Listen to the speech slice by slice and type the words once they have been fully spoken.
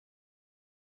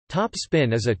Top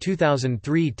Spin is a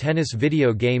 2003 tennis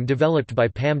video game developed by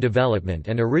PAM Development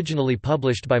and originally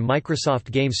published by Microsoft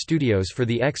Game Studios for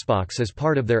the Xbox as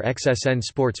part of their XSN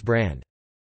Sports brand.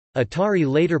 Atari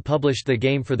later published the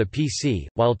game for the PC,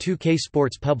 while 2K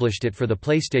Sports published it for the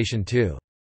PlayStation 2.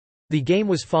 The game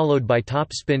was followed by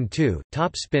Top Spin 2,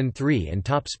 Top Spin 3 and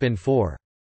Top Spin 4.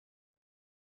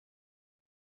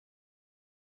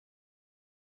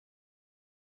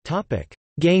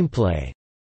 Gameplay.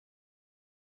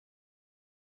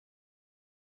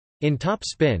 In Top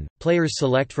Spin, players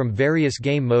select from various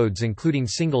game modes including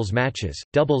singles matches,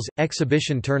 doubles,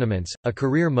 exhibition tournaments, a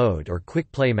career mode or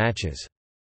quick play matches.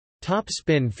 Top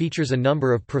Spin features a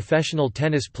number of professional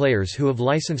tennis players who have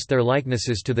licensed their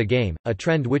likenesses to the game, a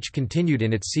trend which continued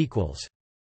in its sequels.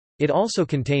 It also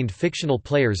contained fictional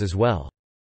players as well.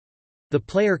 The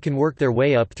player can work their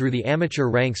way up through the amateur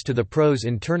ranks to the pros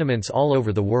in tournaments all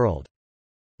over the world.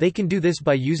 They can do this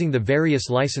by using the various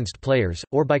licensed players,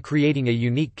 or by creating a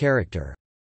unique character.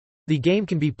 The game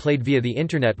can be played via the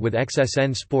Internet with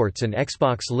XSN Sports and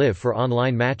Xbox Live for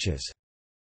online matches.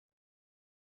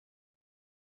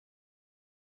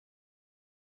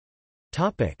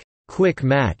 Quick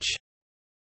match.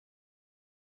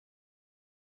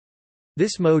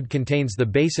 This mode contains the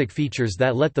basic features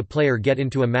that let the player get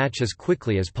into a match as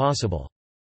quickly as possible.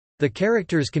 The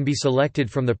characters can be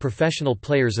selected from the professional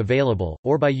players available,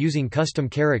 or by using custom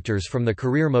characters from the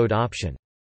career mode option.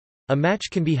 A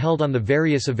match can be held on the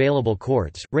various available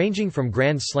courts, ranging from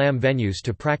Grand Slam venues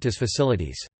to practice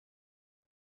facilities.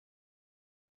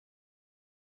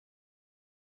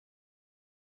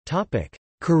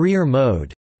 Career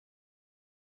mode.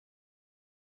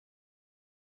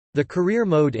 The career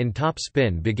mode in Top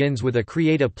Spin begins with a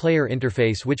Create a Player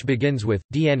interface which begins with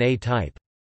DNA type.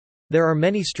 There are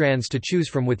many strands to choose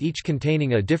from, with each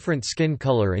containing a different skin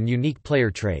color and unique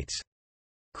player traits.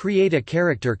 Create a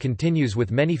Character continues with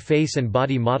many face and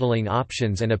body modeling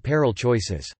options and apparel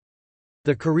choices.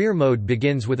 The career mode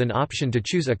begins with an option to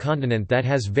choose a continent that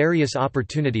has various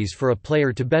opportunities for a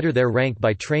player to better their rank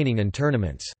by training and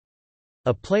tournaments.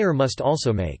 A player must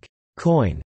also make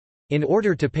coin in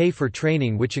order to pay for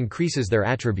training, which increases their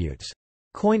attributes.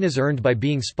 Coin is earned by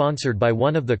being sponsored by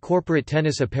one of the corporate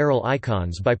tennis apparel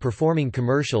icons by performing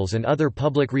commercials and other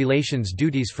public relations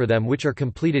duties for them, which are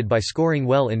completed by scoring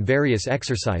well in various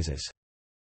exercises.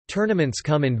 Tournaments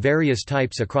come in various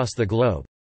types across the globe.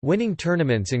 Winning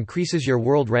tournaments increases your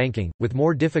world ranking, with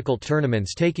more difficult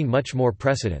tournaments taking much more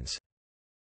precedence.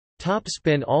 Top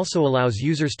Spin also allows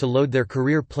users to load their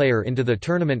career player into the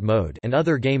tournament mode and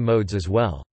other game modes as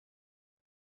well.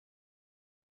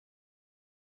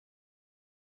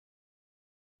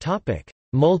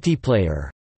 Multiplayer.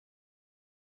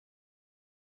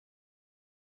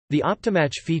 The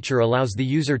Optimatch feature allows the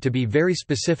user to be very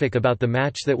specific about the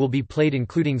match that will be played,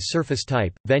 including surface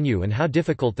type, venue and how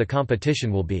difficult the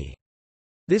competition will be.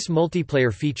 This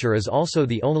multiplayer feature is also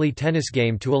the only tennis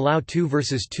game to allow 2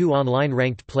 versus 2 online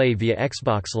ranked play via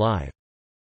Xbox Live.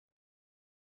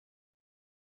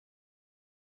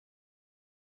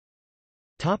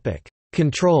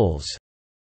 Controls.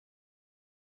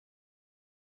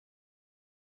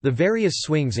 The various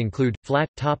swings include, flat,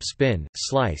 top spin,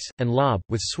 slice, and lob,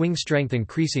 with swing strength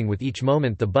increasing with each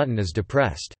moment the button is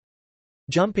depressed.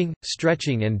 Jumping,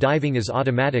 stretching and diving is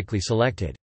automatically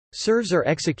selected. Serves are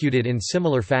executed in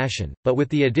similar fashion, but with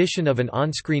the addition of an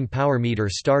on-screen power meter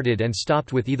started and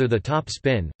stopped with either the top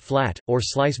spin, flat, or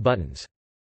slice buttons.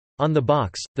 On the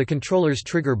box, the controller's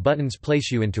trigger buttons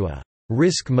place you into a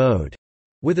risk mode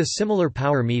with a similar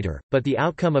power meter, but the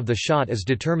outcome of the shot is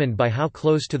determined by how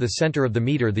close to the center of the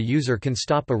meter the user can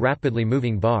stop a rapidly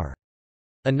moving bar.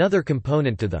 Another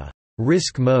component to the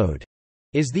risk mode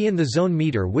is the in the zone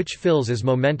meter, which fills as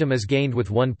momentum is gained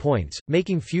with 1 point,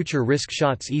 making future risk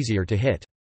shots easier to hit.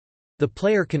 The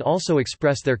player can also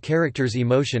express their character's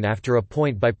emotion after a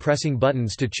point by pressing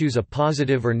buttons to choose a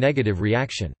positive or negative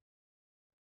reaction.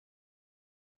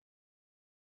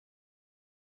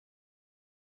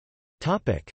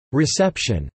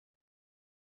 Reception.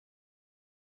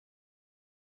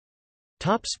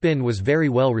 Top Spin was very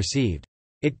well received.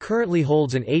 It currently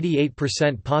holds an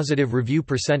 88% positive review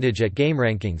percentage at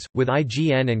GameRankings, with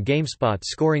IGN and GameSpot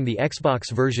scoring the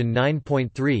Xbox version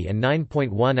 9.3 and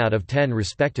 9.1 out of 10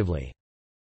 respectively.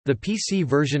 The PC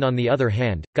version, on the other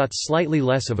hand, got slightly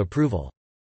less of approval.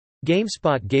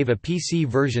 GameSpot gave a PC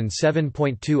version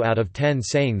 7.2 out of 10,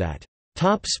 saying that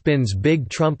Top Spin's big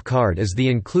trump card is the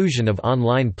inclusion of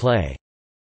online play,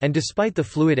 and despite the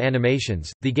fluid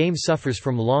animations, the game suffers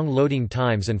from long loading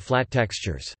times and flat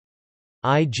textures.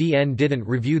 IGN didn't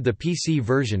review the PC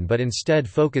version but instead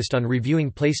focused on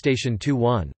reviewing PlayStation 2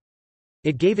 one.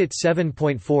 It gave it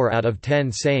 7.4 out of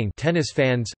 10, saying, "Tennis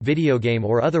fans, video game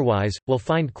or otherwise, will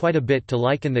find quite a bit to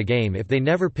like in the game if they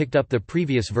never picked up the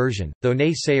previous version, though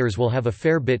naysayers will have a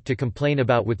fair bit to complain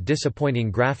about with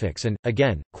disappointing graphics and,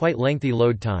 again, quite lengthy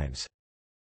load times."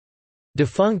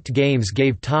 Defunct Games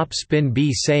gave Top Spin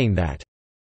B, saying that,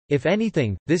 "If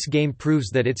anything, this game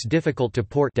proves that it's difficult to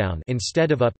port down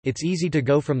instead of up. It's easy to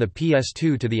go from the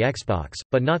PS2 to the Xbox,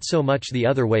 but not so much the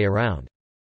other way around.